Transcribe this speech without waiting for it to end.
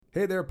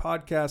Hey there,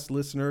 podcast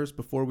listeners.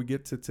 Before we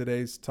get to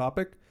today's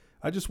topic,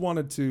 I just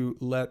wanted to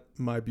let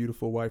my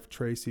beautiful wife,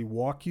 Tracy,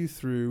 walk you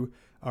through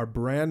our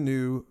brand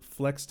new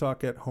Flex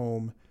Talk at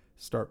Home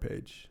start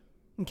page.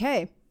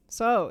 Okay,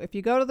 so if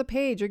you go to the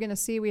page, you're going to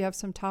see we have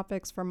some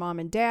topics for mom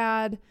and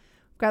dad.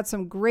 We've got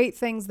some great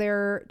things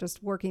there,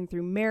 just working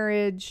through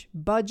marriage,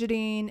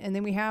 budgeting, and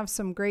then we have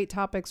some great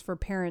topics for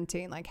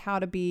parenting, like how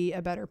to be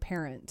a better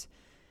parent.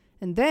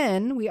 And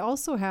then we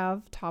also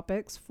have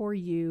topics for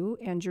you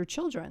and your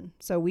children.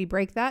 So we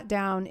break that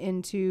down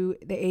into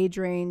the age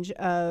range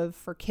of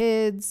for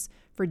kids,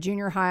 for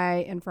junior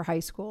high, and for high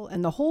school.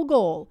 And the whole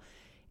goal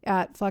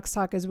at Flex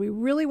Talk is we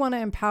really want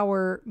to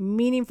empower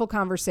meaningful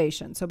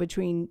conversation. So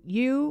between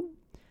you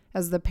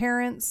as the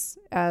parents,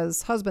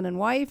 as husband and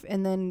wife,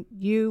 and then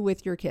you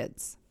with your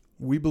kids.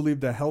 We believe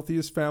the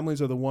healthiest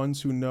families are the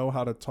ones who know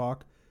how to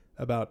talk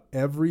about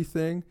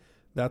everything.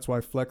 That's why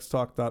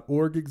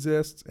flextalk.org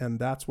exists, and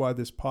that's why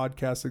this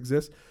podcast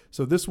exists.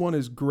 So this one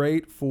is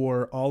great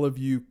for all of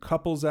you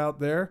couples out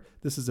there.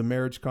 This is a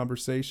marriage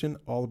conversation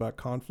all about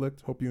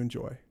conflict. Hope you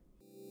enjoy.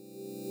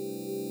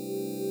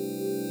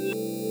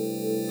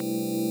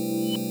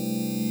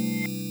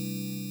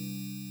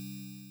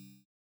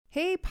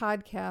 Hey,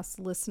 podcast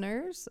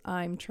listeners.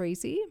 I'm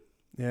Tracy.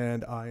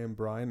 And I am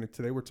Brian. And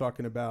today we're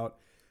talking about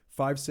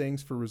 5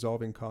 sayings for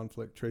resolving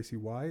conflict. Tracy,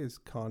 why is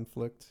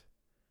conflict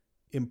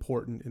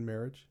important in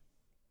marriage?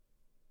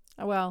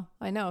 Well,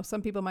 I know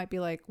some people might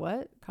be like,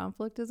 what?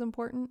 Conflict is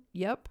important?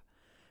 Yep.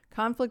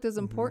 Conflict is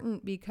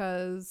important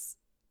because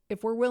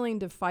if we're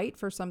willing to fight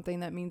for something,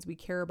 that means we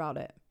care about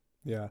it.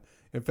 Yeah.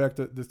 In fact,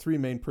 the 3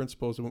 main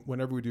principles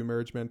whenever we do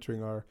marriage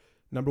mentoring are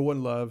number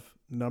 1, love,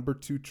 number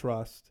 2,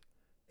 trust,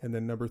 and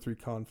then number 3,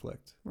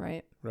 conflict.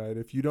 Right. Right.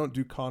 If you don't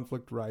do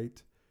conflict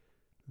right,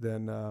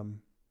 then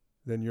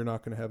you're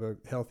not going to have a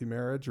healthy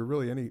marriage or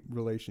really any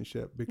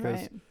relationship.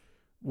 Because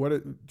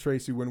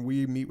Tracy, when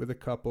we meet with a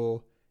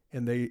couple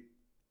and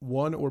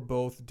one or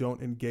both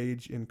don't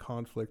engage in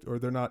conflict, or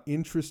they're not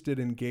interested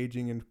in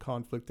engaging in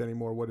conflict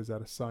anymore, what is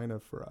that a sign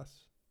of for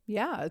us?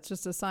 Yeah, it's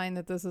just a sign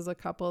that this is a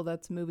couple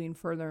that's moving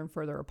further and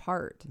further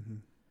apart.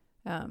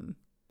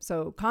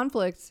 So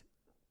conflict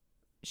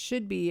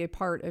should be a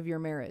part of your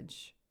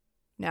marriage.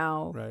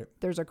 Now,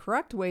 There's a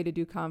correct way to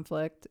do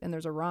conflict and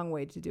there's a wrong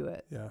way to do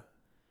it. Yeah.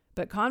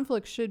 But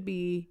conflict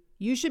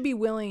you should be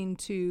willing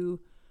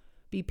to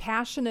be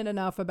passionate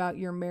enough about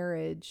your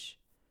marriage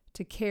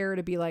to care,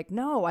 to be like,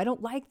 no, I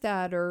don't like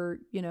that, or,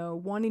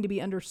 wanting to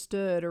be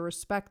understood or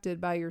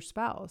respected by your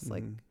spouse.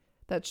 Like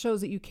that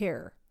shows that you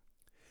care.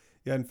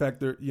 Yeah. In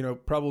fact,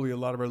 probably a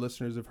lot of our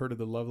listeners have heard of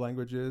the love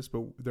languages,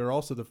 but there are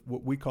also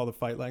what we call the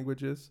fight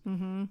languages.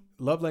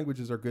 Love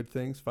languages are good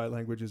things. Fight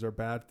languages are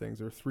bad things.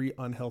 There are 3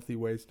 unhealthy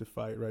ways to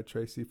fight, right,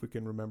 Tracy? If we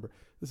can remember,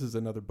 this is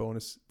another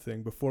bonus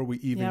thing before we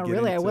even get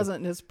into, I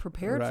wasn't as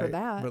prepared for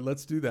that. But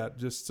let's do that.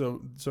 Just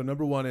so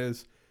number 1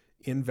 is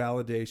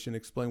invalidation.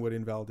 Explain what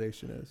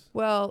invalidation is.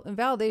 Well,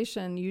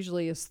 invalidation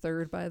usually is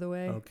third, by the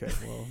way. Okay,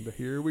 well,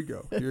 here we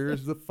go.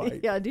 Here's the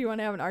fight. Yeah, do you want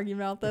to have an argument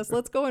about this?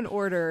 Let's go in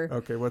order.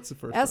 Okay, what's the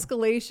first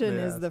Escalation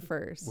is the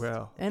first.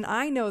 Well. And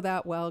I know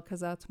that well because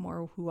that's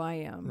more who I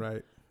am.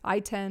 Right. I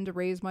tend to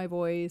raise my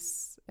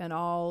voice, and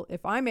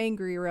if I'm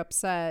angry or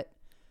upset,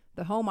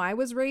 the home I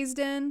was raised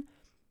in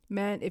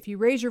meant if you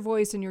raise your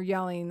voice and you're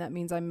yelling, that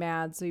means I'm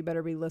mad, so you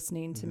better be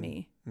listening to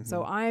me.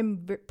 So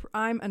I'm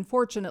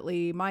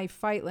unfortunately, my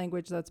fight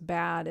language that's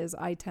bad is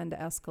I tend to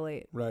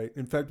escalate. Right.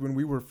 In fact, when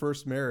we were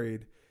first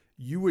married,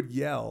 you would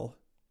yell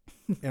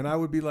and I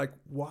would be like,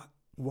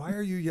 why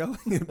are you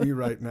yelling at me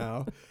right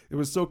now? It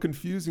was so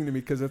confusing to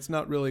me because it's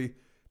not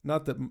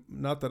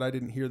that I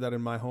didn't hear that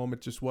in my home. It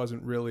just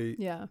wasn't really,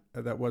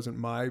 that wasn't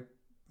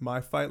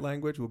my fight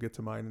language. We'll get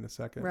to mine in a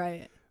second.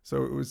 Right.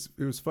 So it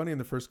was funny in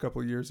the first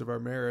couple of years of our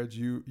marriage,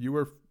 you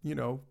were,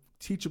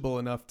 teachable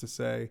enough to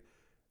say,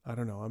 I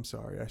don't know, I'm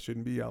sorry, I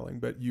shouldn't be yelling.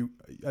 But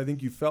I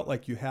think you felt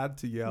like you had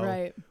to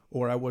yell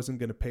or I wasn't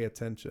going to pay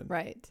attention.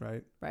 Right.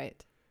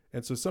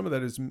 And so some of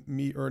that is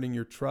me earning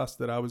your trust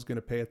that I was going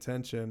to pay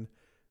attention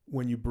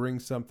when you bring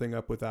something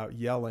up without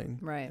yelling.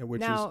 Right.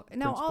 Which now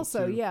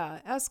also,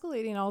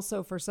 escalating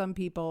also for some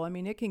people, I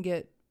mean, it can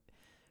get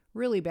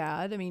really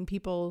bad. I mean,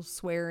 people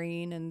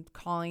swearing and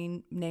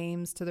calling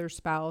names to their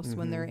spouse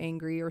when they're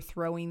angry, or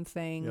throwing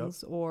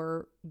things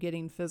or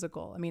getting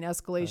physical. I mean,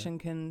 escalation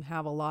can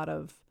have a lot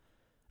of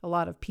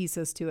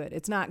pieces to it.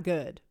 It's not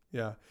good.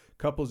 Yeah.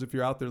 Couples, if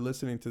you're out there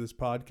listening to this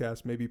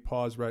podcast, maybe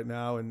pause right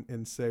now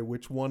and say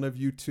which one of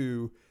you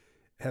two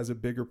has a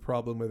bigger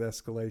problem with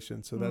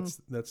escalation. So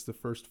that's the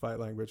first fight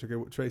language. Okay,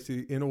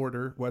 Tracy, in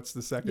order, what's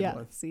the second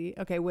one? See?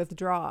 Okay,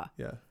 withdraw.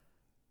 Yeah.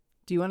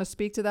 Do you want to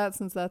speak to that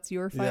since that's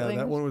your fight language?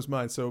 Yeah, that one was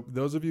mine. So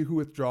those of you who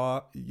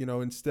withdraw,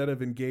 instead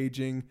of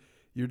engaging,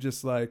 you're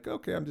just like,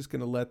 okay, I'm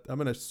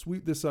going to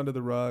sweep this under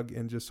the rug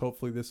and just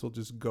hopefully this will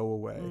just go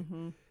away.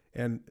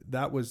 And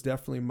that was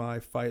definitely my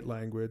fight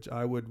language.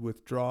 I would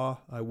withdraw.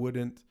 I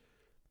wouldn't,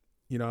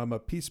 I'm a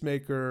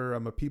peacemaker.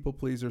 I'm a people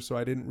pleaser. So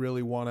I didn't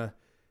want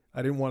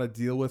to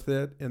deal with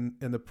it. And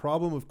the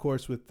problem, of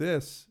course, with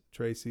this,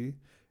 Tracy,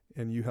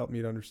 and you helped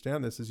me to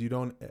understand this, is you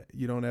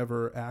don't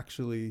ever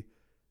actually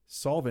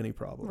solve any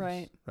problems,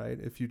 right?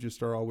 If you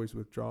just are always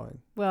withdrawing.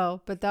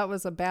 Well, but that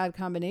was a bad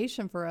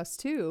combination for us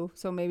too.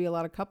 So maybe a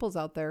lot of couples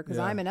out there, because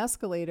I'm an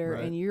escalator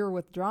and you're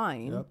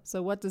withdrawing. Yep.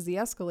 So what does the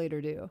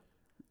escalator do?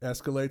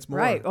 Escalates more.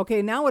 Right.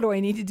 Okay. Now what do I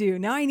need to do?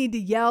 Now I need to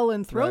yell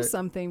and throw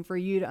something for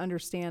you to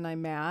understand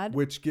I'm mad.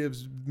 Which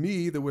gives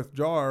me, the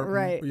withdrawer,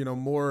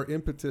 more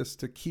impetus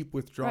to keep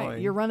withdrawing. Right.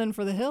 You're running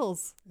for the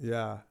hills.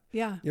 Yeah.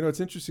 Yeah.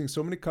 It's interesting.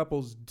 So many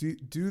couples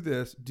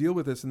deal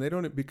with this, and they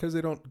don't, because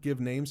they don't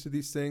give names to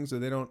these things, or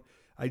they don't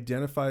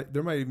identify.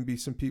 There might even be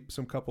some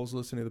couples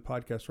listening to the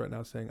podcast right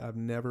now saying, I've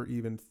never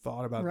even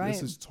thought about this.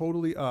 This is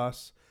totally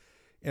us.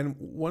 And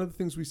one of the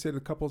things we say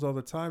to couples all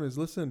the time is,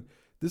 listen,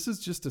 this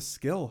is just a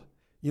skill.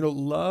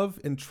 Love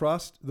and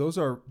trust, those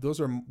are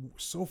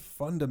so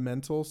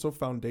fundamental, so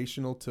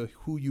foundational to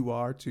who you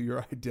are, to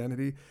your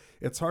identity.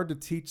 It's hard to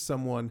teach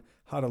someone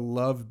how to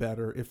love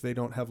better if they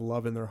don't have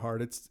love in their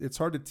heart. It's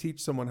hard to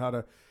teach someone how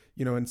to,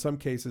 in some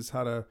cases,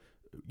 how to,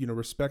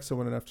 respect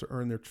someone enough to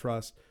earn their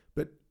trust.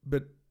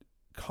 But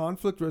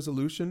conflict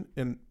resolution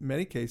in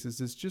many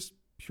cases is just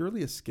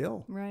purely a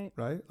skill. Right.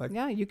 Like,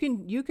 yeah, you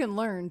can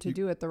learn to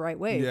do it the right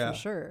way, for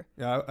sure.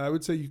 Yeah, I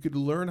would say you could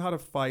learn how to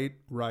fight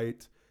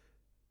right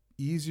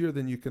easier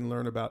than you can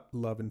learn about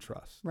love and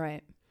trust.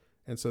 Right.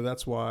 And so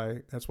that's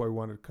why we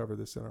wanted to cover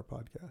this in our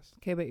podcast.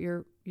 Okay, but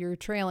you're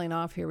trailing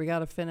off here. We got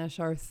to finish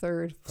our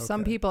third. Okay.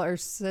 Some people are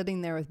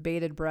sitting there with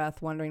bated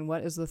breath wondering,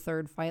 what is the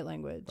third fight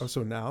language? Oh,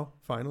 so now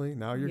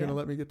you're going to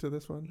let me get to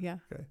this one? Yeah.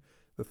 Okay.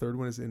 The third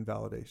one is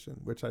invalidation,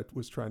 which I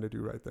was trying to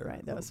do right there.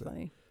 Right, that was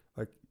funny.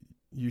 Like,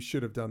 you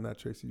should have done that,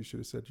 Tracy. You should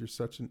have said, you're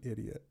such an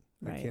idiot.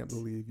 Right. I can't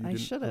believe you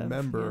didn't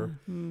remember,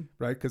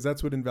 right? Because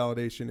that's what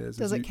invalidation is.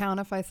 Does it count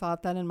if I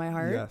thought that in my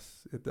heart?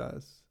 Yes, it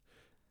does.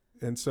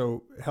 And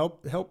so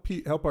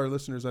help our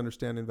listeners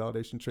understand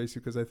invalidation, Tracy,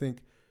 because I think,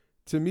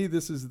 to me,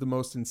 this is the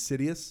most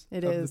insidious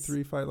of the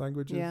three fight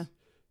languages. Yeah.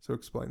 So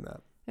explain that.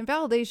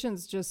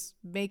 Invalidation's just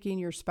making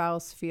your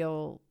spouse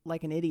feel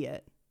like an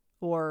idiot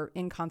or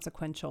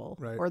inconsequential,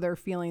 or their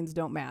feelings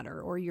don't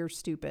matter, or you're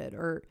stupid,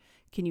 or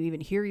can you even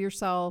hear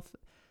yourself?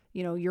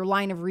 Your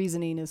line of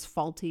reasoning is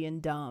faulty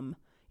and dumb.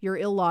 You're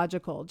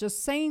illogical.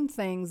 Just saying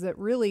things that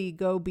really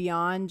go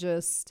beyond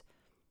just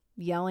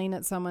yelling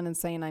at someone and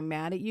saying, I'm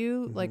mad at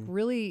you. Mm-hmm. Like,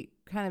 really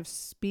kind of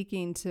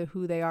speaking to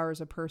who they are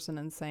as a person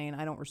and saying,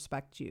 I don't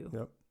respect you.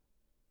 Yep.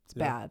 It's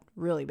bad.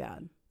 Really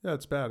bad. Yeah,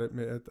 it's bad.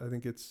 I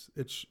think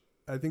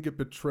I think it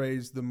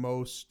betrays the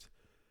most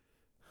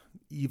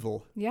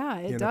evil. Yeah,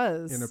 it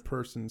does. In a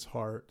person's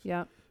heart.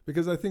 Yeah.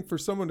 Because I think for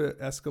someone to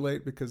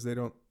escalate because they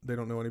don't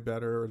know any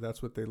better, or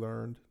that's what they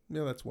learned,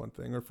 that's one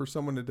thing. Or for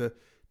someone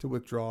to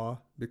withdraw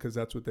because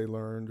that's what they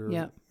learned,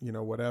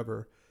 or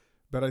whatever.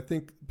 But I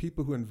think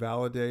people who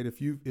invalidate,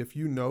 if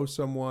you know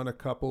someone, a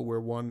couple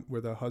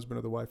where the husband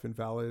or the wife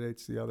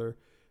invalidates the other,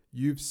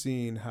 you've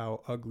seen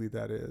how ugly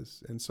that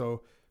is. And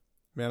so,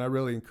 man, I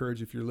really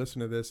encourage, if you're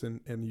listening to this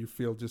and you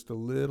feel just a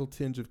little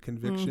tinge of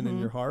conviction in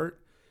your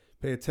heart,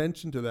 pay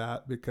attention to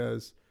that,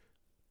 because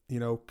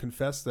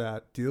confess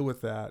that, deal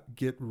with that,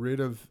 get rid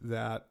of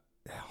that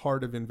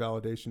heart of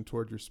invalidation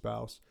toward your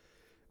spouse.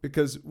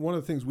 Because one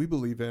of the things we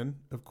believe in,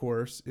 of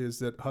course, is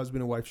that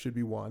husband and wife should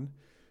be one,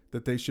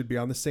 that they should be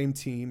on the same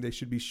team. They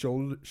should be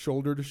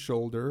shoulder to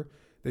shoulder.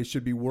 They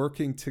should be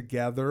working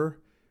together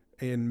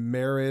in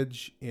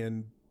marriage,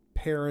 in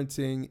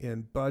parenting,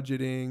 in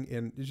budgeting,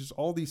 and just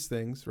all these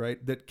things,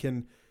 right, that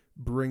can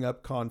bring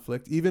up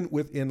conflict, even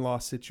with in-law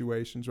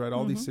situations, right?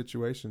 All these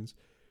situations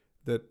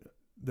that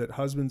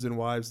husbands and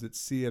wives that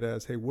see it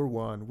as, hey, we're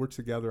one, we're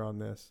together on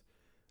this.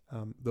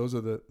 Those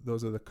are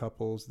the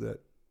couples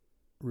that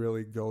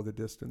really go the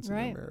distance in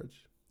their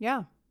marriage.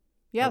 Yeah.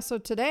 Yeah. So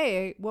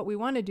today, what we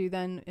want to do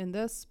then in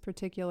this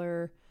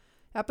particular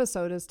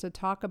episode is to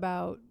talk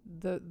about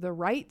the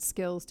right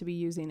skills to be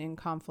using in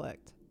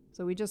conflict.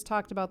 So we just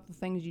talked about the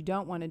things you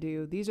don't want to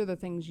do. These are the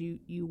things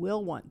you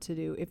will want to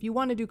do if you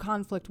want to do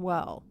conflict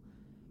well,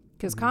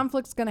 because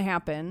conflict's going to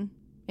happen.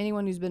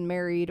 Anyone who's been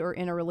married or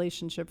in a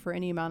relationship for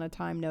any amount of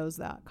time knows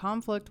that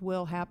conflict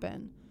will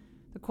happen.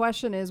 The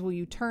question is, will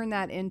you turn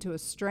that into a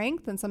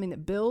strength and something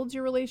that builds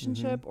your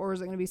relationship, or is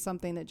it going to be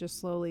something that just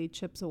slowly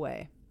chips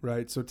away?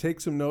 Right. So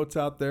take some notes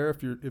out there.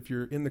 If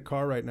you're in the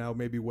car right now,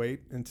 maybe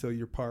wait until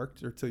you're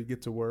parked or until you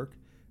get to work.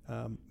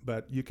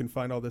 But you can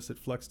find all this at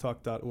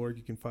flextalk.org.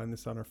 You can find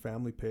this on our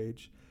family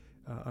page,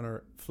 on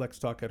our Flex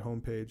Talk at Home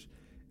page.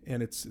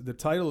 And it's the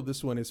title of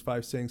this one is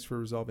 5 Sayings for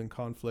Resolving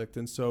Conflict.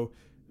 And so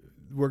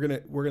we're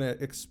gonna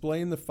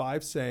explain the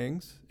 5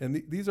 sayings,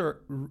 and these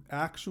are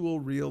actual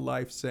real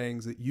life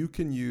sayings that you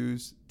can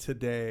use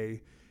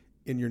today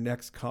in your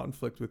next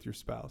conflict with your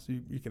spouse.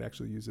 You can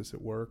actually use this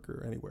at work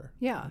or anywhere.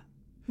 Yeah.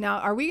 Now,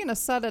 are we going to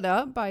set it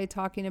up by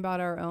talking about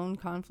our own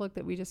conflict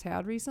that we just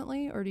had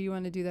recently, or do you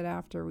want to do that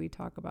after we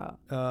talk about?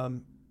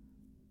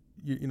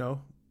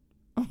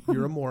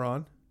 You're a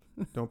moron.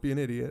 Don't be an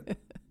idiot.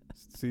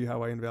 See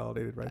how I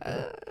invalidated right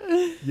there?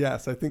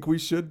 Yes, I think we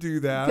should do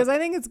that. Because I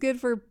think it's good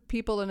for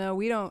people to know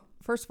we don't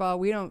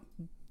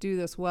do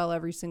this well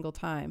every single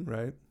time.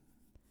 Right.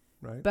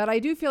 Right. But I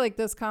do feel like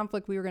this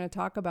conflict we were going to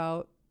talk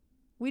about,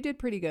 we did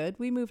pretty good.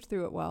 We moved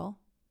through it well.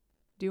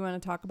 Do you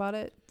want to talk about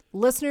it?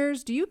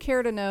 Listeners, do you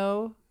care to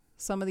know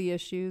some of the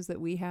issues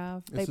that we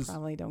have? They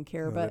probably don't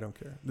care. No, but they don't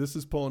care. This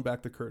is pulling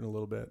back the curtain a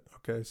little bit.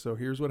 Okay, so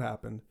here's what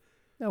happened.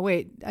 Oh,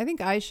 wait. I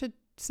think I should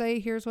say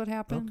here's what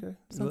happened. Okay.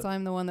 Since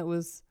I'm the one that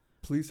was...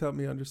 Please help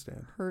me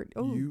understand. Hurt.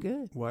 Oh,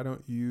 good. Why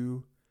don't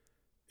you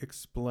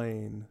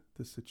explain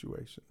the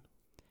situation?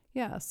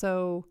 Yeah,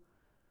 so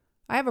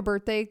I have a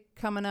birthday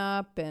coming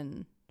up,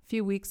 and a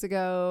few weeks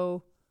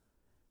ago,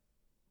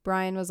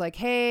 Brian was like,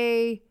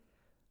 hey,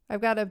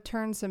 I've got to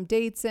turn some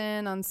dates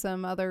in on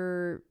some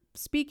other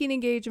speaking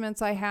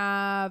engagements I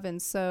have.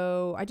 And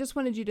so I just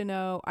wanted you to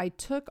know I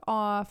took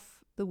off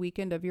the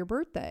weekend of your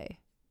birthday.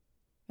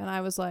 And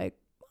I was like,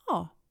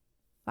 oh,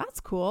 that's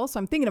cool. So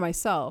I'm thinking to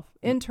myself,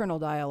 internal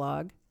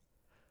dialogue.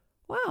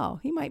 Wow,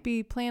 he might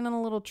be planning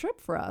a little trip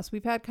for us.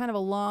 We've had kind of a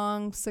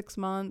long 6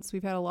 months.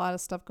 We've had a lot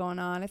of stuff going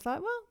on. I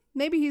thought, well,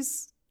 maybe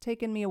he's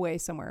taking me away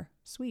somewhere.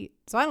 Sweet.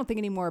 So I don't think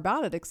any more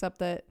about it except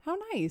that how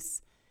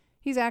nice.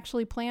 He's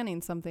actually planning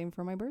something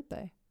for my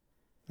birthday.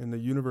 And the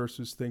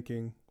universe is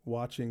thinking,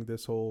 watching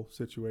this whole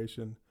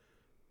situation,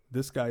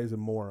 this guy is a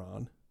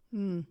moron.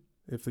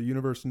 If the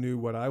universe knew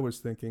what I was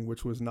thinking,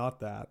 which was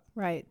not that.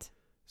 Right.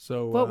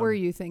 So what were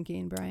you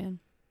thinking, Brian?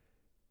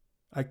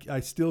 I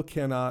still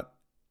cannot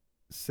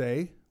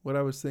say what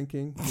I was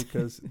thinking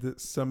because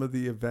some of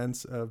the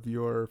events of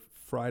your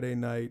Friday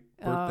night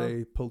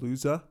birthday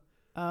palooza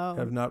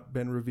have not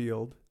been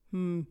revealed.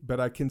 But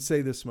I can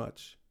say this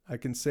much. I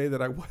can say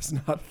that I was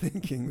not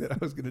thinking that I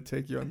was going to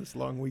take you on this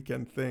long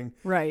weekend thing.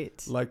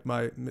 Right. Like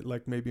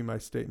maybe my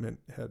statement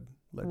had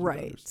led you to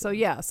right. So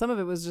yeah, some of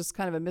it was just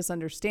kind of a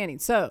misunderstanding.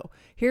 So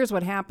here's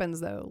what happens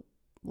though,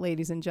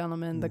 ladies and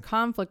gentlemen. The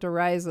conflict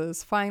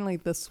arises finally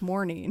this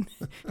morning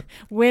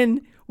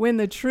when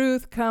the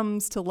truth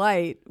comes to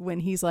light, when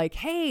he's like,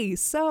 hey,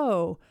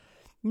 so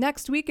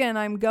next weekend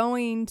I'm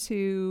going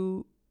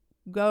to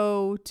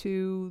go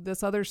to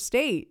this other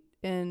state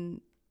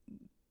and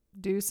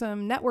do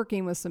some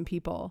networking with some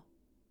people.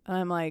 And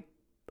I'm like,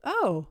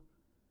 oh,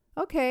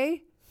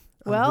 okay.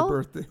 Well, on the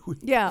birthday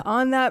weekend. Yeah,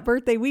 on that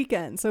birthday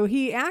weekend. So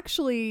he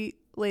actually,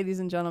 ladies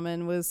and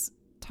gentlemen, was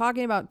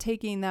talking about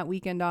taking that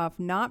weekend off,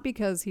 not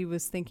because he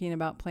was thinking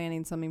about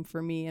planning something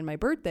for me and my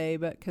birthday,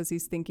 but because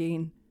he's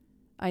thinking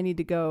I need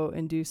to go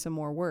and do some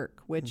more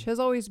work, which has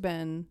always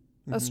been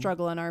a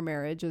struggle in our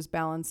marriage, is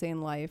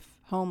balancing life,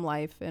 home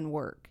life, and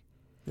work.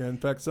 Yeah, in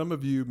fact, some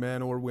of you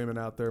men or women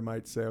out there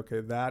might say,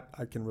 okay, that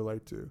I can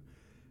relate to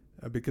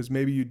because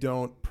maybe you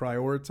don't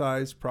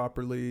prioritize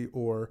properly,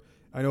 or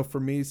I know for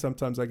me,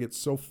 sometimes I get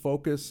so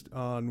focused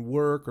on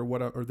work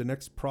or the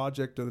next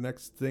project or the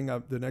next thing,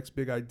 the next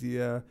big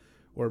idea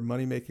or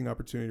money-making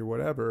opportunity or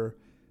whatever,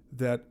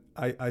 that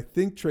I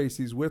think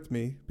Tracy's with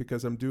me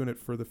because I'm doing it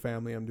for the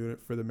family, I'm doing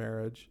it for the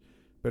marriage,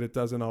 but it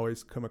doesn't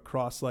always come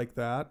across like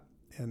that.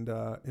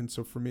 And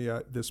so for me,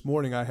 this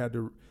morning I had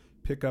to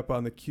pick up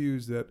on the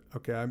cues that,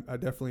 okay, I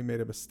definitely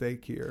made a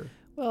mistake here.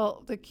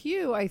 Well, the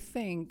cue, I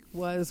think,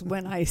 was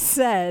when I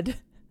said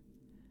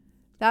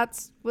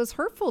that was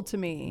hurtful to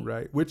me.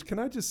 Right. Which, can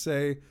I just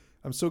say,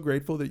 I'm so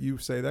grateful that you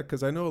say that,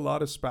 because I know a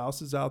lot of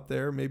spouses out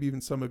there, maybe even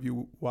some of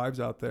you wives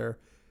out there,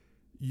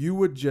 you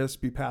would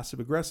just be passive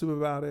aggressive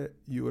about it.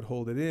 You would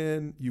hold it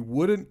in. You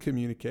wouldn't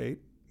communicate,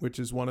 which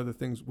is one of the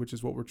things, which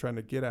is what we're trying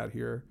to get at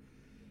here.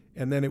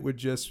 And then it would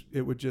just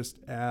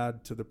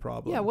add to the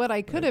problem. Yeah. What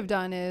I could have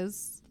done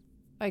is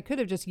I could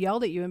have just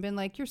yelled at you and been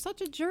like, you're such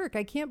a jerk.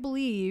 I can't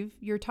believe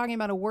you're talking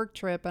about a work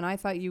trip and I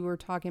thought you were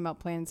talking about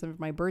planning something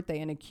for my birthday,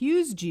 and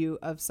accused you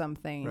of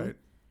something, right,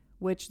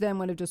 which then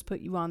would have just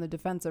put you on the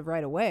defensive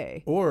right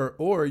away.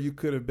 Or you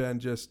could have been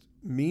just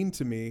mean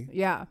to me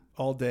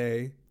all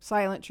day.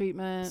 Silent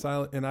treatment.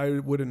 And I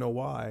wouldn't know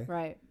why.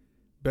 Right.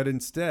 But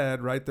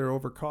instead, right there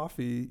over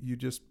coffee, you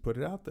just put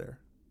it out there.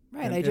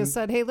 Right. I just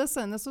said, hey,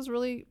 listen, this was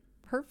really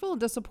hurtful and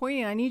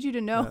disappointing. I need you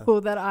to know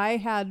that I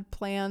had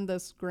planned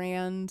this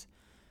grand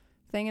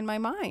thing in my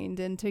mind,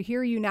 and to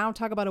hear you now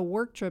talk about a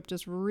work trip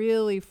just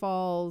really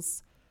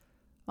falls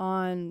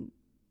on,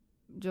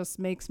 just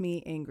makes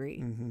me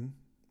angry.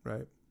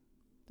 Right.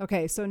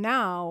 Okay, so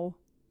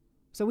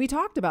we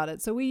talked about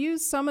it, so we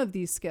used some of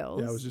these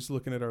skills. Yeah, I was just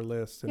looking at our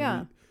list,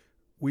 and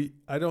we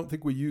I don't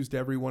think we used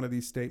every one of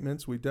these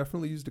statements. We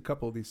definitely used a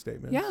couple of these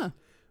statements.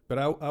 But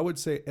I would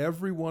say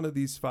every one of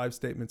these 5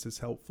 statements is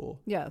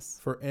helpful. Yes.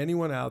 For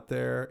anyone out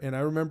there. And I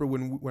remember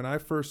when I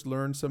first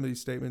learned some of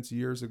these statements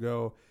years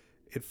ago,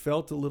 it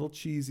felt a little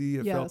cheesy.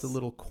 It felt a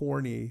little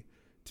corny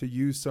to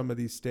use some of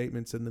these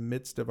statements in the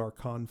midst of our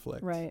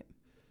conflict. Right.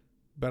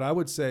 But I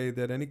would say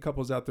that any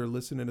couples out there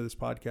listening to this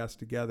podcast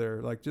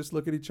together, like, just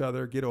look at each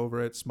other, get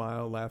over it,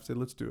 smile, laugh, say,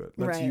 let's do it.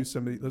 Let's use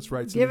somebody. Let's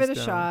write some. Give it a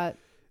down. shot.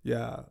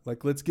 Yeah.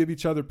 Like, let's give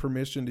each other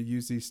permission to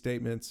use these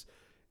statements.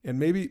 And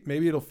maybe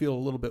it'll feel a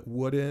little bit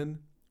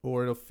wooden,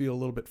 or it'll feel a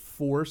little bit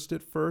forced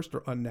at first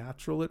or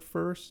unnatural at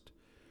first.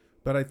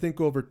 But I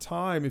think over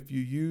time, if you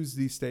use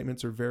these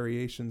statements or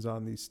variations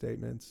on these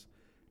statements,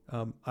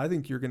 I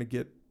think you're going to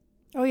get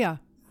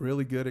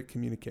really good at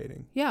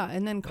communicating. Yeah.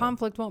 And then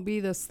conflict won't be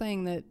this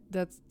thing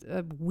that's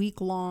a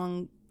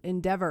week-long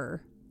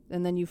endeavor.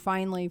 And then you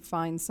finally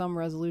find some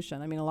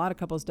resolution. I mean, a lot of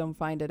couples don't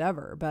find it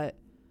ever, but.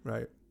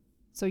 Right.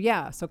 So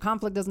so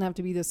conflict doesn't have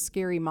to be this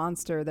scary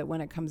monster that when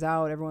it comes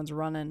out, everyone's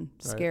running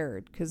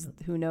scared because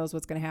who knows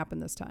what's going to happen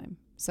this time.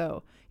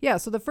 So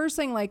so the first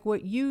thing, like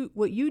what you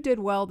did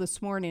well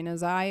this morning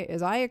is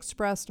I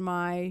expressed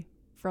my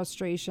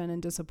frustration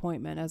and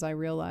disappointment as I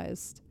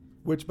realized.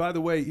 Which, by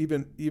the way,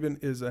 even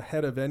is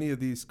ahead of any of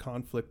these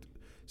conflict.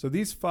 So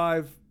these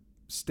 5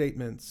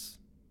 statements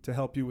to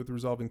help you with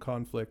resolving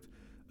conflict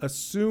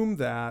assume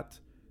that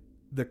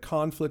the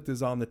conflict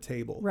is on the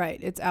table. Right.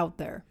 It's out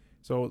there.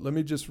 So let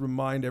me just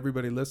remind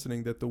everybody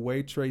listening that the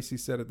way Tracy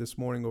said it this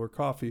morning over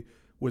coffee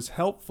was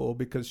helpful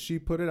because she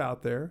put it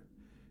out there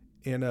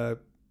in a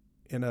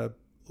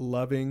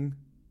loving,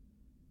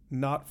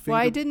 not finger.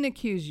 Well, I didn't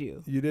accuse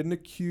you. You didn't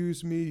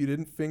accuse me. You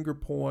didn't finger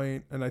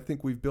point. And I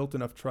think we've built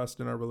enough trust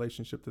in our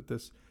relationship that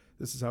this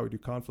is how we do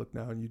conflict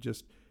now. And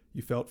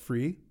you felt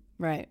free,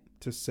 right,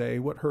 to say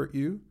what hurt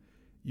you.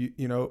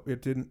 You know,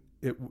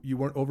 you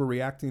weren't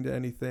overreacting to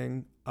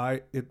anything.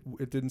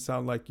 It didn't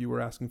sound like you were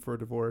asking for a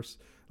divorce.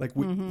 Like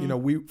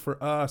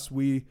for us,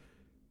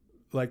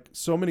 like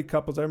so many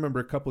couples, I remember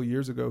a couple of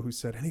years ago who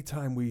said,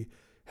 anytime we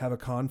have a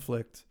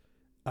conflict,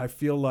 I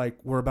feel like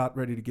we're about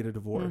ready to get a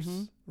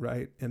divorce.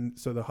 Right. And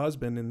so the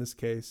husband in this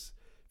case,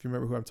 if you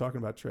remember who I'm talking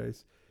about,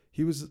 Trace,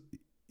 he was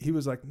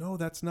like, no,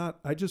 that's not,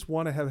 I just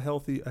want to have a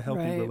healthy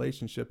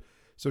relationship.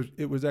 So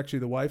it was actually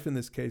the wife in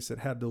this case that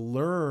had to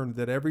learn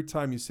that every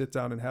time you sit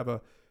down and have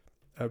a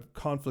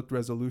conflict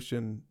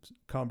resolution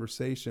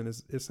conversation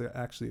it's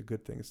actually a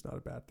good thing. It's not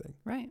a bad thing.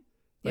 Right.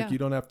 Like you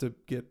don't have to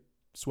get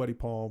sweaty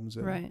palms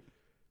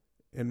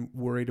and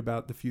worried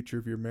about the future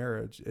of your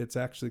marriage. It's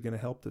actually going to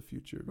help the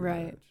future of your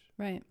marriage.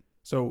 Right.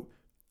 So,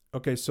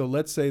 okay. So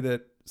let's say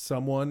that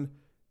someone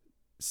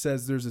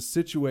says there's a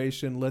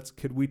situation.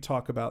 Could we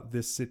talk about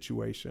this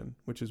situation,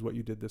 which is what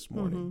you did this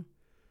morning.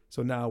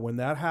 So now when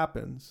that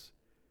happens,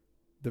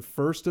 the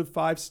first of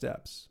 5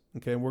 steps,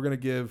 okay, and what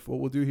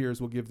we'll do here is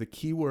we'll give the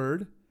key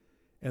word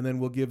and then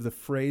we'll give the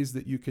phrase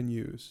that you can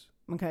use.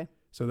 Okay.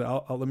 So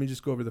let me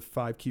just go over the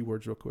 5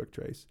 keywords real quick,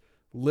 Trace.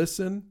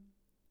 Listen,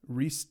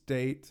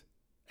 restate,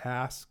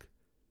 ask,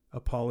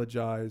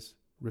 apologize,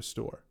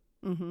 restore.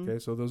 Okay,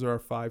 so those are our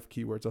 5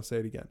 keywords. I'll say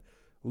it again.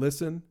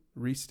 Listen,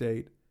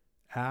 restate,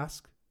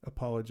 ask,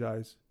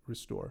 apologize,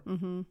 restore.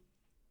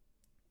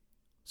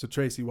 So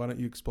Tracy, why don't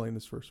you explain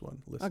this first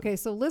one? Listen. Okay,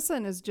 so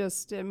listen is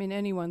just, I mean,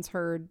 anyone's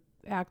heard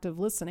active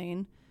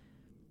listening.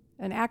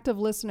 An active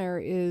listener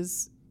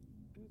is,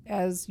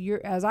 as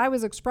I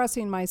was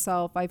expressing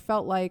myself, I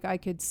felt like I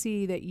could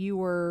see that you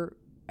were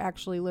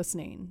actually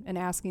listening and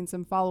asking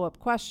some follow-up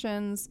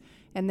questions.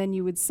 And then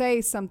you would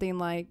say something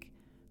like,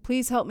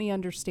 please help me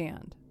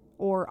understand.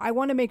 Or I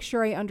want to make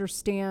sure I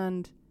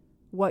understand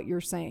what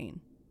you're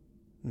saying.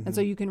 And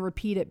so you can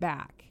repeat it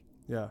back.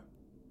 Yeah.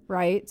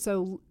 Right?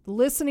 So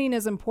listening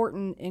is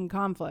important in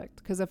conflict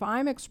because if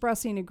I'm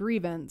expressing a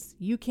grievance,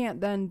 you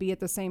can't then be at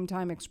the same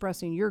time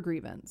expressing your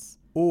grievance.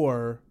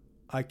 Or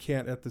I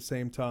can't at the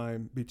same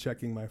time be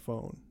checking my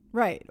phone.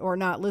 Right. Or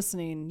not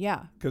listening.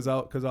 Yeah. Because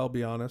I'll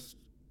be honest,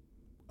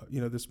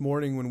 this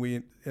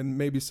morning and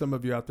maybe some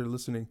of you out there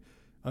listening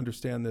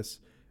understand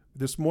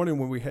this morning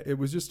when it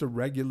was just a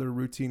regular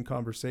routine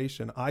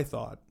conversation. I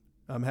thought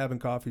I'm having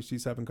coffee.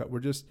 She's having coffee. We're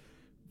just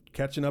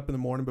catching up in the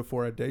morning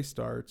before our day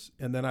starts.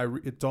 And then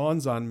it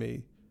dawns on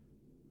me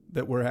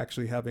that we're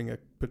actually having a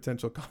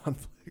potential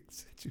conflict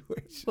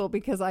situation. Well,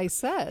 because I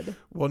said.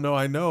 Well, no,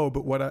 I know.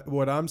 But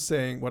what I'm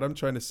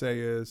trying to say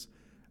is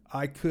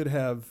I could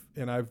have,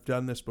 and I've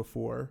done this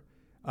before,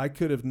 I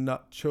could have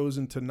not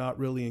chosen to not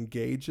really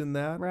engage in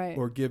that. Right.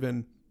 Or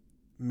given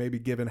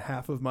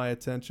half of my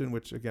attention,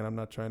 which again, I'm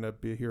not trying to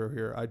be a hero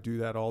here. I do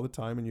that all the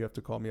time and you have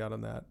to call me out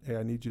on that. Hey,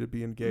 I need you to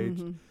be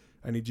engaged.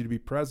 I need you to be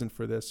present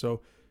for this.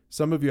 So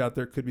some of you out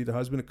there could be the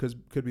husband, it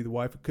could be the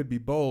wife, it could be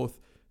both.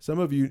 Some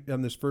of you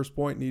on this first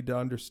point need to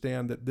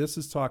understand that this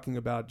is talking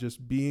about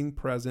just being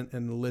present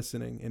and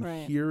listening and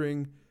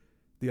hearing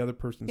the other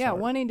person's heart.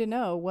 Wanting to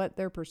know what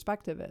their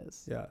perspective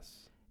is.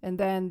 Yes. And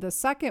then the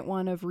second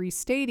one of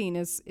restating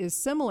is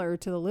similar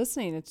to the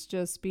listening. It's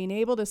just being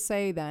able to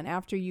say then,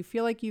 after you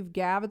feel like you've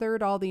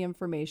gathered all the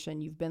information,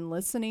 you've been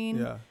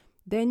listening,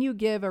 then you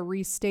give a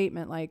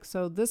restatement like,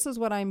 so this is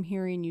what I'm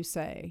hearing you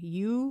say.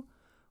 You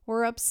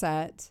were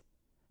upset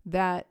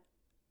that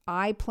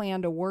I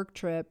planned a work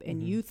trip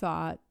and you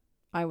thought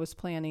I was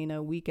planning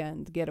a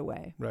weekend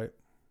getaway. Right.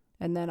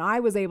 And then I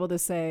was able to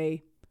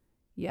say,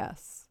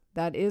 yes,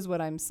 that is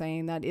what I'm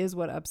saying. That is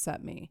what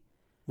upset me.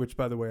 Which,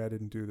 by the way, I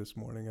didn't do this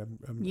morning.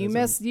 You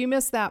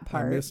missed that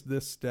part. I missed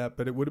this step,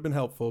 but it would have been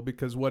helpful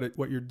because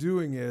what you're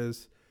doing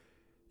is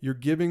you're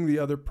giving the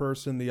other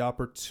person the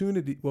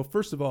opportunity. Well,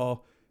 first of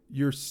all,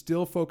 you're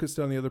still focused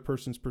on the other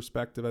person's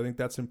perspective. I think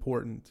that's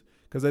important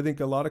because I think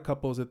a lot of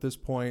couples at this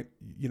point,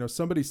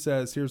 somebody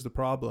says, here's the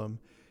problem.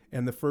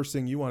 And the first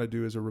thing you want to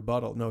do is a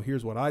rebuttal. No,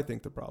 here's what I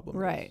think the problem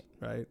is.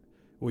 Right.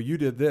 Well, you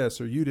did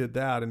this or you did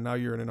that, and now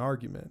you're in an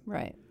argument.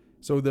 Right.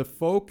 So the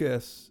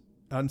focus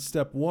on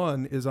step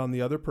 1 is on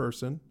the other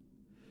person.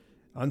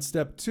 On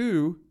step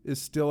 2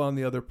 is still on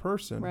the other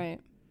person. Right.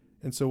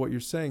 And so what you're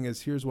saying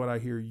is, here's what I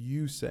hear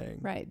you saying.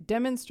 Right.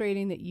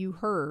 Demonstrating that you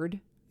heard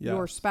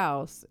your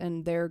spouse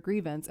and their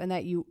grievance and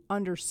that you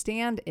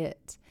understand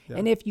it. Yeah.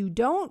 And if you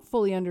don't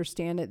fully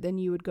understand it, then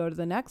you would go to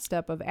the next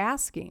step of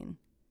asking,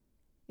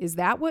 is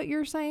that what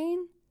you're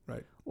saying?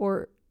 Right.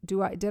 Or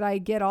did I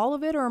get all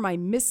of it, or am I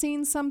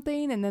missing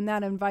something? And then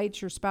that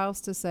invites your spouse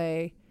to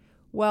say,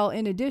 well,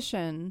 in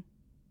addition,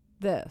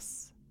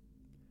 this.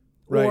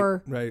 Right,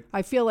 or right.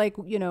 I feel like,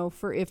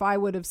 if I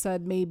would have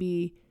said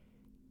maybe,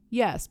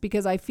 yes,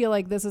 because I feel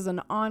like this is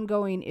an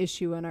ongoing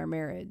issue in our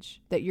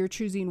marriage, that you're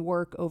choosing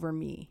work over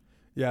me.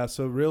 Yeah.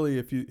 So really,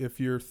 if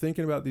you're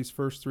thinking about these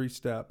first 3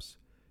 steps,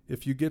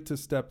 if you get to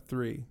step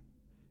 3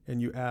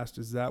 and you asked,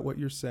 is that what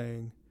you're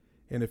saying?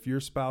 And if your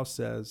spouse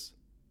says,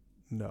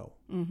 no,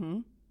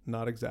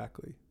 not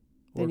exactly.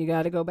 Then you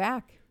got to go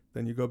back.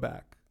 Then you go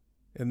back.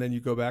 And then you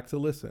go back to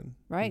listen.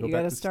 Right. You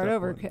got to start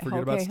over.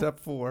 Forget about step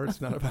 4.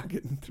 It's not about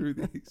getting through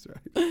these,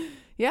 right?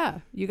 Yeah.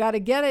 You got to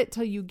get it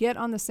till you get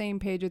on the same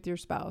page with your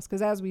spouse.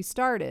 Because as we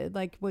started,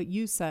 like what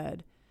you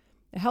said,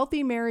 a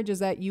healthy marriage is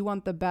that you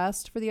want the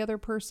best for the other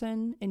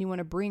person and you want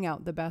to bring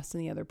out the best in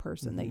the other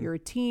person, that you're a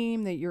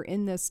team, that you're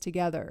in this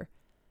together.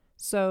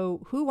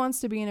 So who wants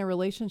to be in a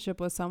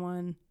relationship with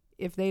someone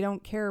if they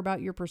don't care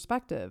about your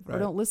perspective or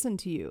don't listen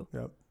to you?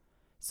 Yep.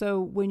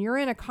 So when you're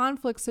in a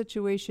conflict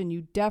situation,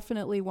 you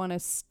definitely want to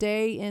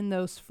stay in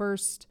those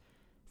first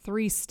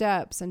 3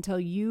 steps until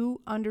you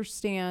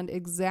understand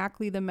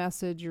exactly the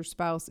message your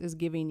spouse is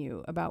giving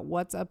you about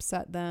what's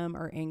upset them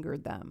or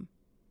angered them.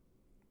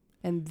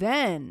 And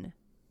then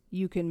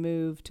you can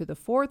move to the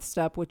 4th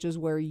step, which is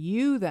where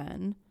you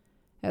then,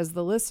 as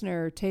the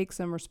listener, take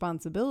some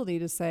responsibility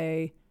to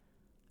say,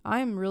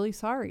 I'm really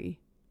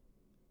sorry.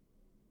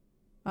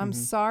 I'm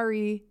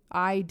sorry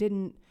I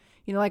didn't,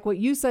 like what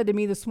you said to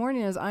me this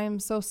morning is, I am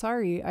so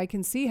sorry. I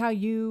can see how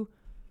you,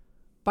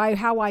 by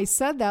how I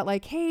said that,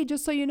 like, hey,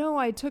 just so you know,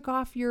 I took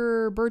off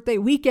your birthday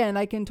weekend.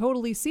 I can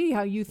totally see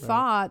how you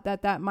thought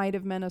that might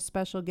have meant a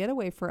special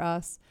getaway for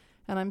us.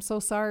 And I'm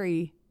so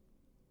sorry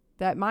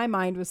that my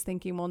mind was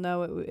thinking, well,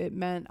 no, it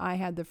meant I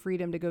had the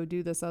freedom to go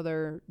do this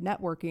other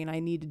networking I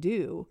need to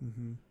do.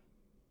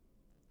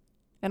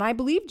 And I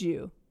believed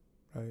you.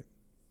 Right.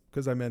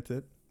 Because I meant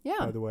it,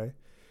 by the way.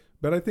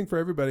 But I think for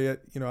everybody,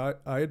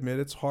 I admit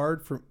it's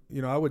hard for,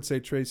 I would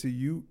say, Tracy,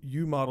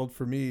 you modeled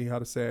for me how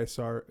to say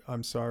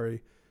I'm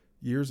sorry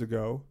years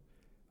ago.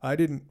 I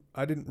didn't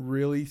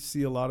really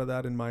see a lot of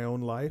that in my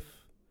own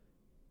life.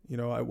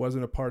 It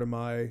wasn't a part of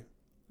my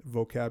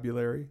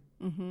vocabulary.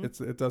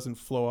 It doesn't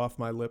flow off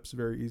my lips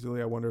very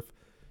easily. I wonder if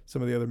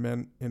some of the other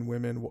men and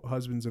women,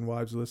 husbands and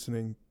wives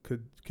listening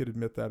could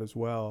admit that as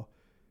well.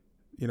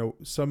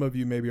 Some of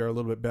you maybe are a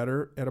little bit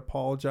better at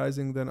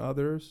apologizing than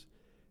others.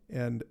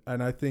 And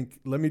I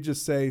think, let me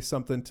just say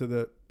something to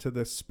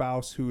the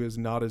spouse who is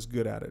not as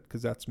good at it,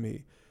 because that's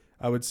me.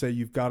 I would say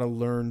you've got to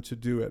learn to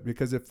do it,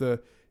 because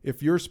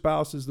if your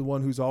spouse is the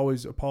one who's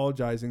always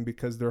apologizing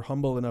because they're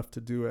humble enough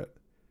to do it,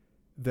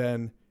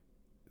 then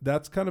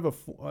that's kind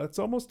of it's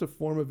almost a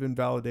form of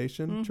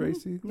invalidation,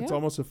 Tracy. Yeah. It's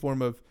almost a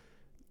form of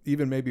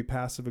even maybe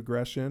passive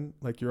aggression,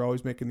 like you're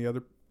always making the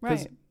other.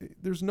 Right.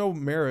 There's no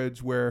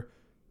marriage where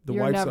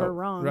you're wife's never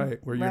wrong. Right,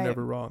 where you're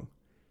never wrong.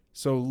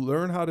 So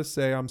learn how to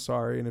say, I'm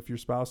sorry. And if your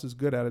spouse is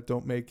good at it,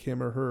 don't make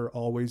him or her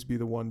always be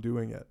the one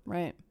doing it.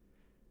 Right.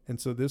 And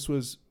so this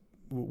was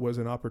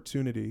an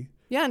opportunity.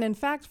 Yeah. And in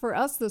fact, for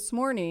us this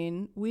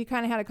morning, we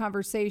kind of had a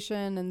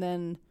conversation and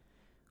then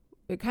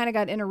it kind of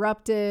got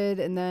interrupted.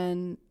 And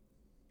then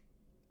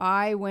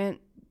I went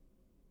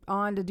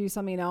on to do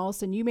something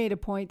else. And you made a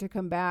point to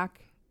come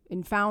back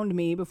and found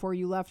me before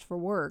you left for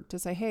work to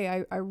say,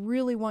 hey, I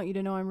really want you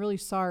to know I'm really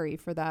sorry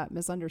for that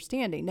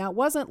misunderstanding. Now, it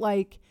wasn't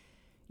like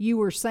you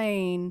were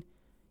saying,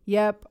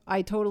 yep,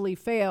 I totally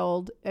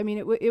failed. I mean,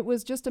 it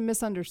was just a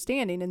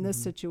misunderstanding in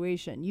this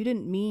situation. You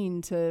didn't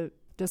mean to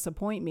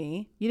disappoint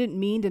me. You didn't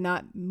mean to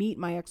not meet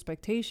my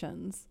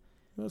expectations.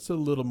 That's a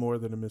little more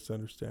than a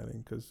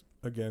misunderstanding, because,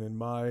 again, in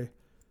my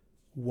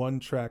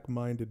one-track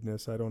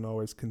mindedness, I don't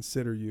always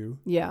consider you.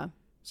 Yeah.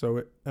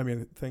 So,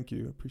 thank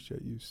you. I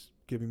appreciate you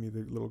giving me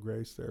the little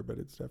grace there, but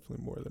it's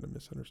definitely more than a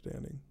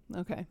misunderstanding.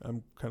 Okay.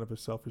 I'm kind of a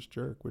selfish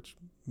jerk, which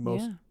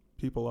most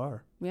people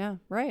are. Yeah,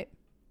 right.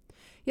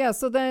 Yeah,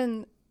 so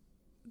then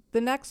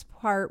the next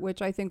part,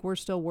 which I think we're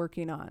still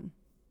working on,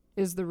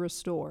 is the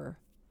restore.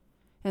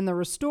 And the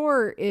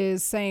restore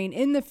is saying,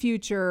 in the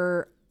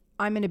future,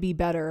 I'm going to be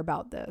better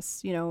about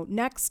this.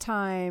 Next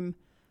time,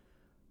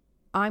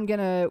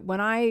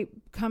 when I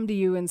come to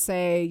you and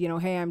say,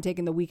 hey, I'm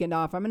taking the weekend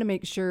off, I'm going to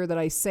make sure that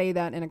I say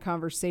that in a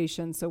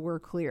conversation so we're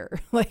clear.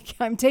 Like,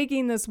 I'm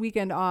taking this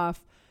weekend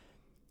off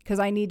because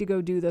I need to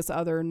go do this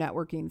other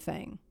networking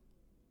thing.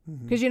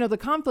 Because, the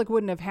conflict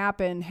wouldn't have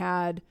happened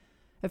had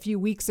a few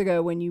weeks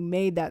ago when you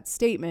made that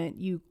statement,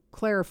 you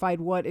clarified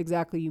what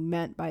exactly you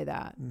meant by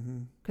that.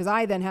 Because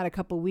I then had a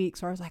couple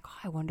weeks where I was like,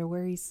 I wonder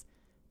where he's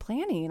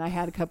planning. I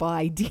had a couple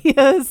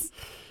ideas.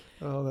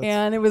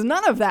 And it was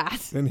none of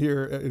that. And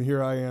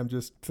here I am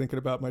just thinking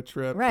about my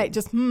trip. Right.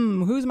 Just,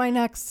 who's my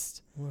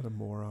next? What a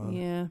moron.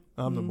 Yeah.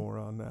 I'm the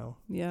moron now.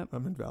 Yep.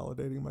 I'm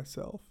invalidating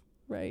myself.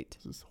 Right.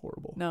 This is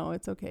horrible. No,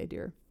 it's okay,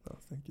 dear. Oh,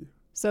 thank you.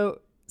 So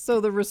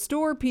the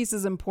restore piece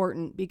is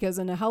important because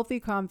in a healthy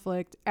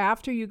conflict,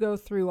 after you go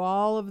through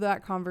all of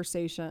that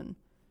conversation,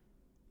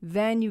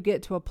 then you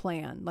get to a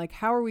plan. Like,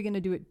 how are we going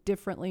to do it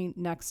differently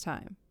next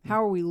time?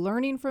 How are we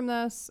learning from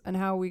this? And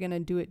how are we going to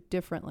do it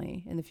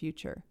differently in the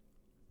future?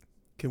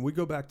 Can we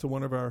go back to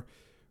one of our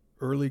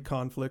early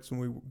conflicts when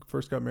we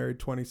first got married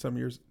 20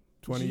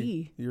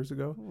 years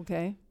ago?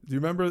 Okay. Do you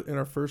remember in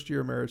our first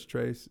year of marriage,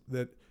 Trace,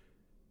 that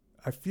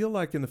I feel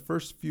like in the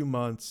first few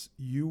months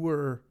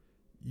you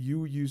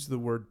used the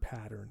word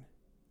pattern.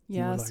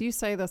 Yes, you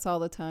say this all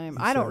the time.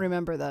 I don't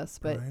remember this,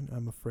 but Brian,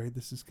 I'm afraid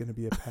this is going to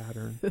be a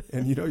pattern.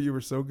 And you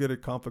were so good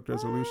at conflict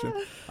resolution.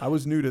 I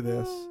was new to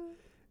this.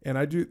 And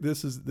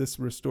this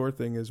restore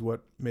thing is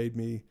what made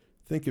me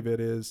think of it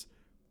is,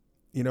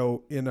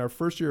 in our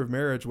first year of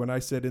marriage, when I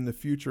said in the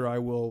future,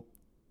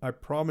 I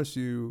promise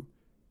you,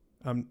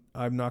 I'm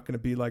not going to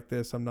be like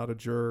this. I'm not a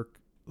jerk.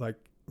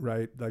 Like,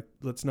 right. Like,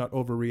 let's not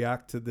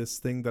overreact to this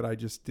thing that I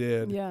just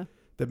did. Yeah.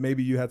 That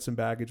maybe you had some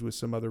baggage with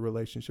some other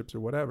relationships or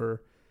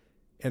whatever.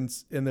 And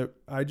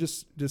I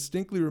just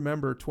distinctly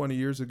remember 20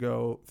 years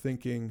ago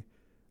thinking,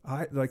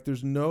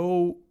 there's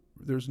no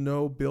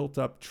built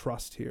up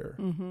trust here.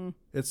 Mm-hmm.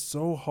 It's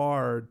so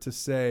hard to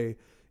say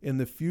in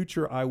the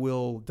future, I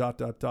will ...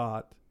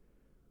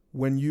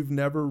 when you've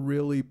never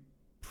really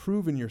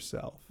proven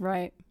yourself.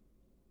 Right.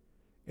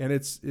 And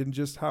it's in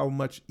just how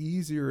much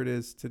easier it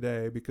is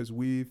today because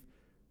we've,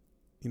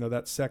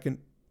 that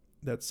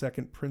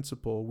second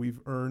principle, we've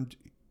earned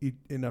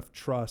enough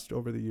trust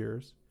over the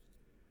years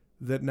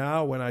that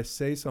now when I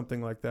say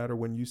something like that, or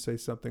when you say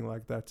something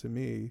like that to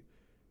me,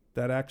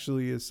 that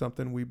actually is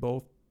something we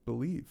both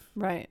believe.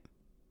 Right.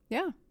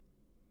 Yeah.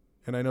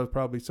 And I know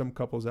probably some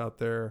couples out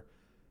there,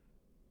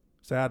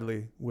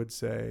 sadly, would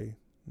say,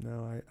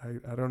 no,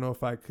 I don't know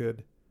if I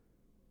could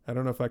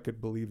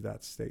believe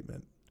that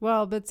statement.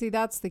 Well, but see,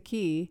 that's the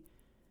key,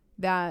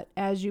 that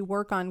as you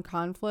work on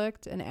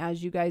conflict and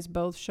as you guys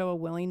both show a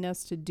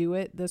willingness to do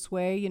it this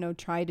way,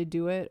 try to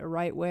do it a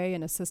right way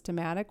in a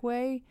systematic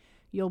way,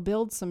 you'll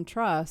build some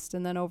trust.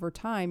 And then over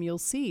time, you'll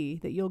see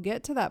that you'll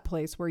get to that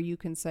place where you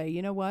can say,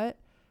 you know what?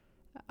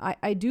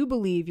 I do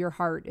believe your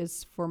heart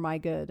is for my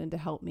good and to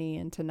help me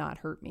and to not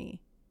hurt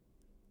me.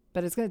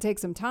 But it's going to take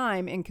some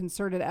time and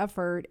concerted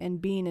effort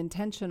and being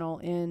intentional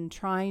in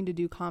trying to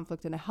do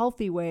conflict in a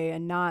healthy way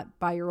and not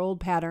by your old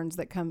patterns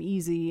that come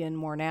easy and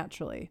more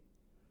naturally.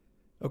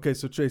 Okay,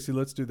 so Tracy,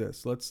 let's do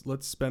this.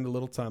 Let's spend a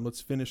little time.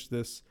 Let's finish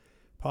this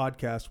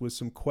podcast with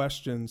some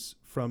questions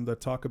from the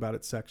Talk About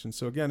It section.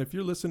 So again, if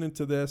you're listening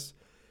to this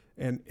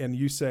and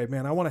you say,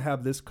 man, I want to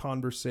have this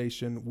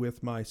conversation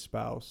with my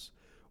spouse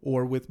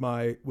or with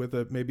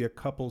maybe a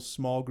couple's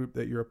small group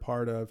that you're a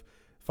part of,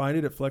 find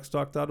it at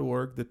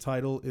flextalk.org. The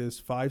title is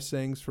 5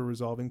 Sayings for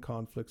Resolving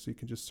Conflict. So you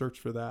can just search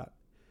for that.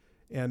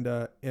 And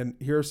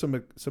here are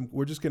some,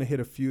 we're just going to hit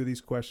a few of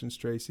these questions,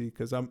 Tracy,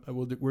 because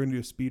we're going to do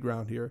a speed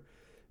round here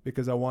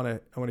because I want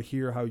to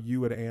hear how you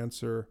would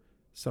answer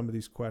some of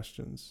these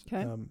questions.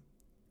 Okay.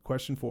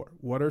 Question 4.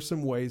 What are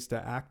some ways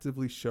to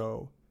actively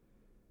show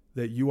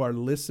that you are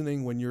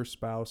listening when your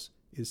spouse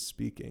is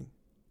speaking?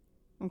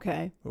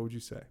 Okay. What would you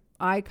say?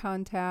 Eye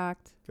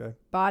contact. Okay.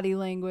 Body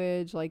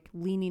language, like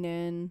leaning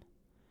in,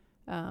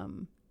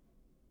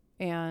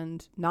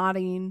 and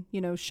nodding,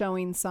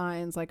 showing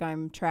signs like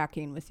I'm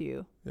tracking with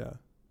you. Yeah.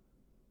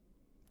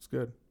 It's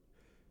good.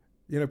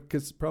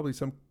 Because probably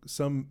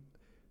some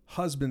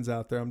husbands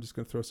out there, I'm just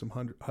going to throw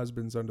some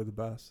husbands under the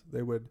bus.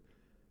 They would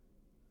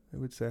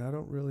say, I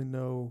don't really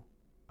know.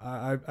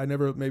 I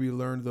never maybe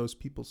learned those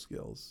people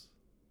skills,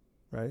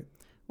 right?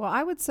 Well,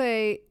 I would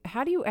say,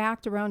 how do you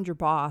act around your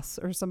boss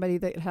or somebody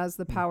that has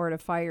the power to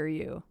fire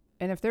you?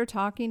 And if they're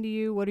talking to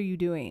you, what are you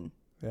doing?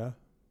 Yeah.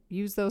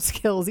 Use those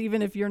skills,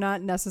 even if you're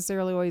not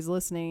necessarily always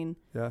listening.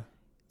 Yeah.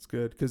 It's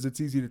good because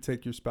it's easy to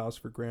take your spouse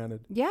for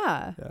granted.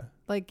 Yeah. Yeah.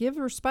 Like give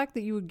respect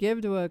that you would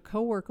give to a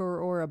coworker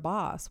or a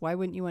boss. Why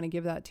wouldn't you want to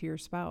give that to your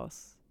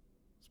spouse?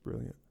 It's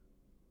brilliant.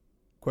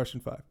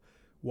 Question 5.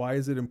 Why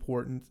is it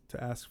important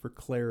to ask for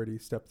clarity,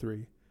 step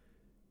 3,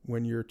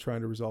 when you're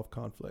trying to resolve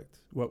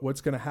conflict?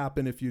 What's going to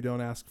happen if you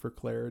don't ask for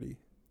clarity?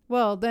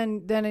 Well,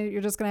 then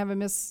you're just going to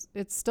have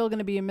it's still going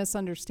to be a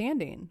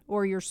misunderstanding,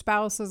 or your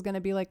spouse is going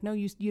to be like, no,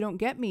 you don't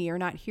get me. You're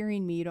not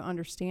hearing me. You don't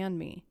understand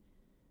me.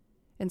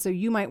 And so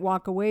you might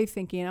walk away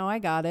thinking, oh, I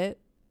got it.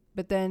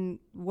 But then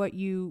what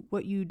you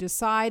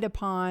decide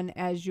upon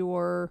as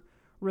your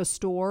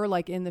restore,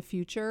 like in the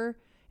future,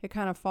 it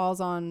kind of falls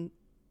on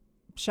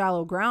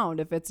shallow ground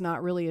if it's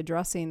not really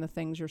addressing the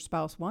things your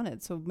spouse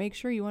wanted. So make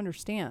sure you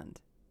understand.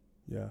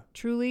 Yeah.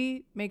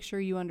 Truly make sure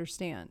you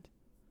understand.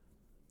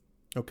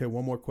 Okay,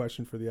 one more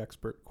question for the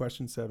expert.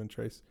 Question 7,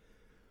 Trace.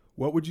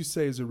 What would you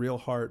say is the real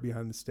heart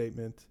behind the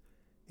statement,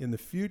 in the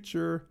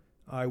future,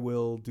 I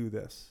will do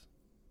this?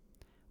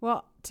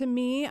 Well, to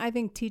me, I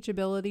think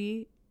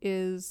teachability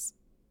is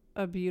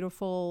a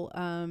beautiful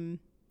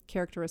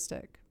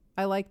characteristic.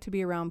 I like to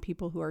be around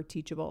people who are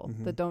teachable,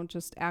 that don't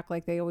just act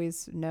like they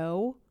always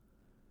know.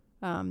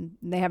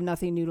 They have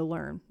nothing new to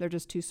learn. They're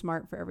just too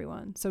smart for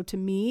everyone. So to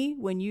me,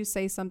 when you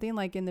say something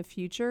like in the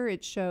future,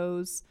 it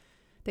shows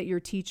that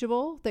you're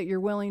teachable, that you're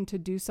willing to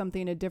do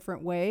something a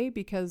different way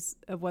because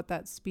of what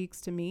that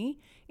speaks to me.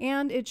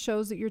 And it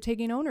shows that you're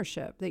taking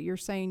ownership, that you're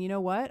saying, you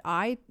know what,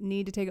 I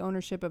need to take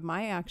ownership of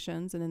my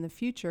actions. And in the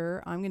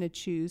future, I'm going to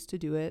choose to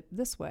do it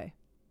this way.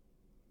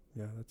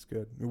 Yeah, that's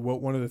good.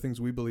 One of the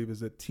things we believe is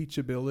that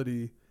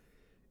teachability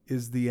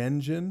is the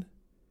engine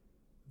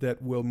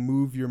that will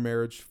move your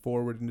marriage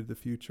forward into the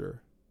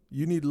future.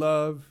 You need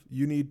love,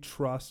 you need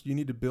trust, you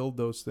need to build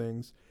those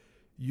things.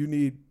 You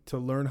need to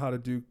learn how to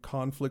do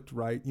conflict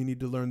right. You need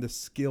to learn the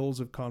skills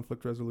of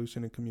conflict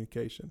resolution and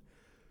communication.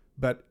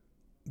 But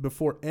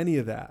before any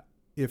of that,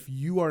 if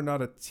you are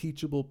not a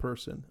teachable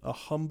person, a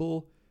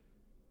humble,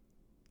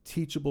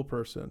 teachable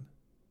person,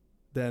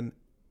 then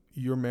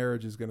your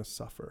marriage is going to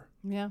suffer.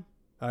 Yeah.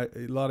 A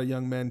lot of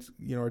young men,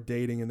 are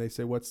dating and they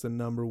say, what's the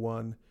number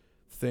one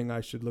thing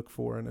I should look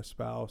for in a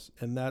spouse?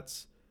 And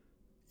that's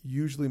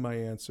usually my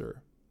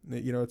answer.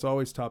 It's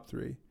always top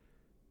 3.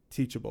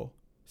 Teachable.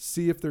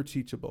 See if they're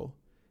teachable.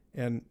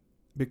 And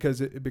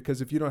because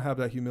if you don't have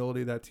that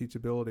humility, that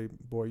teachability,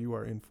 boy, you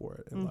are in for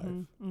it in life.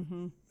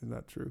 Mm-hmm. Isn't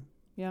that true?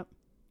 Yep.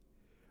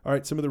 All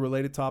right. Some of the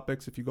related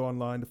topics, if you go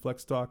online to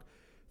Flex Talk,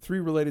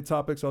 3 related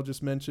topics I'll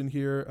just mention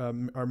here.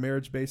 Our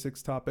Marriage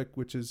Basics topic,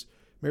 which is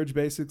Marriage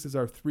Basics is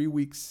our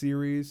 3-week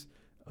series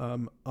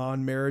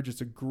on marriage.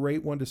 It's a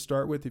great one to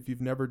start with. If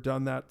you've never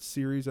done that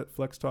series at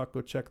Flex Talk,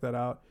 go check that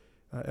out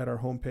at our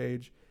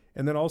homepage.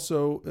 And then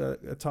also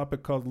a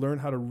topic called Learn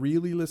How to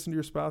Really Listen to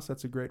Your Spouse.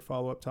 That's a great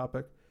follow-up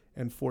topic.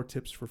 And 4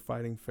 tips for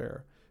fighting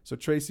fair. So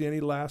Tracy, any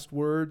last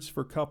words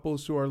for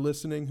couples who are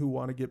listening who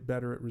want to get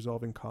better at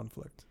resolving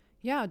conflict?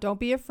 Yeah, don't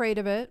be afraid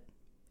of it,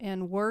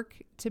 and work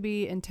to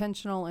be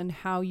intentional in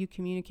how you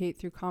communicate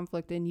through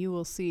conflict, and you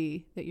will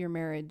see that your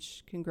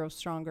marriage can grow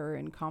stronger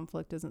and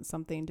conflict isn't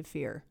something to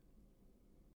fear.